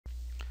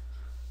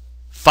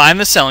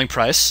Find the selling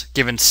price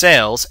given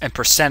sales and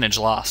percentage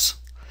loss.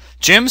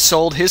 Jim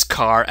sold his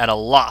car at a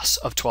loss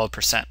of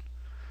 12%.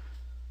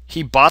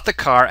 He bought the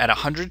car at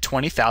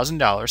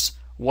 $120,000.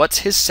 What's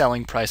his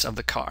selling price of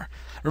the car?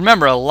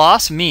 Remember, a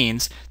loss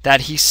means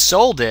that he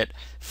sold it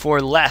for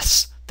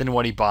less than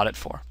what he bought it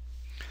for.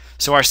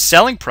 So our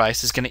selling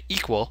price is going to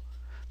equal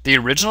the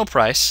original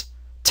price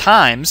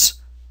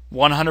times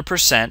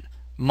 100%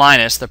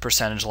 minus the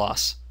percentage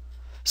loss.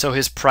 So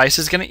his price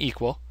is going to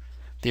equal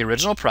the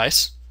original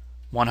price,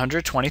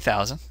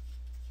 $120,000,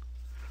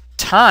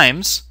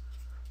 times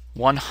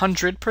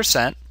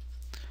 100%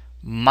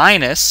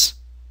 minus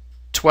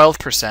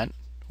 12%,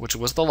 which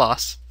was the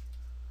loss.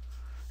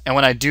 And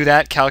when I do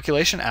that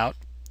calculation out,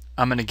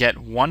 I'm going to get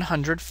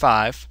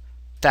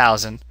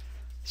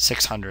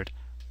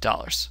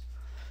 $105,600.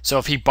 So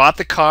if he bought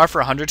the car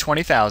for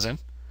 $120,000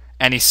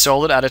 and he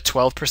sold it at a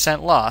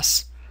 12%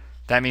 loss,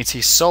 that means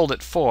he sold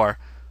it for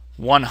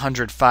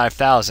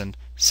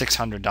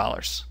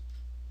 $105,600.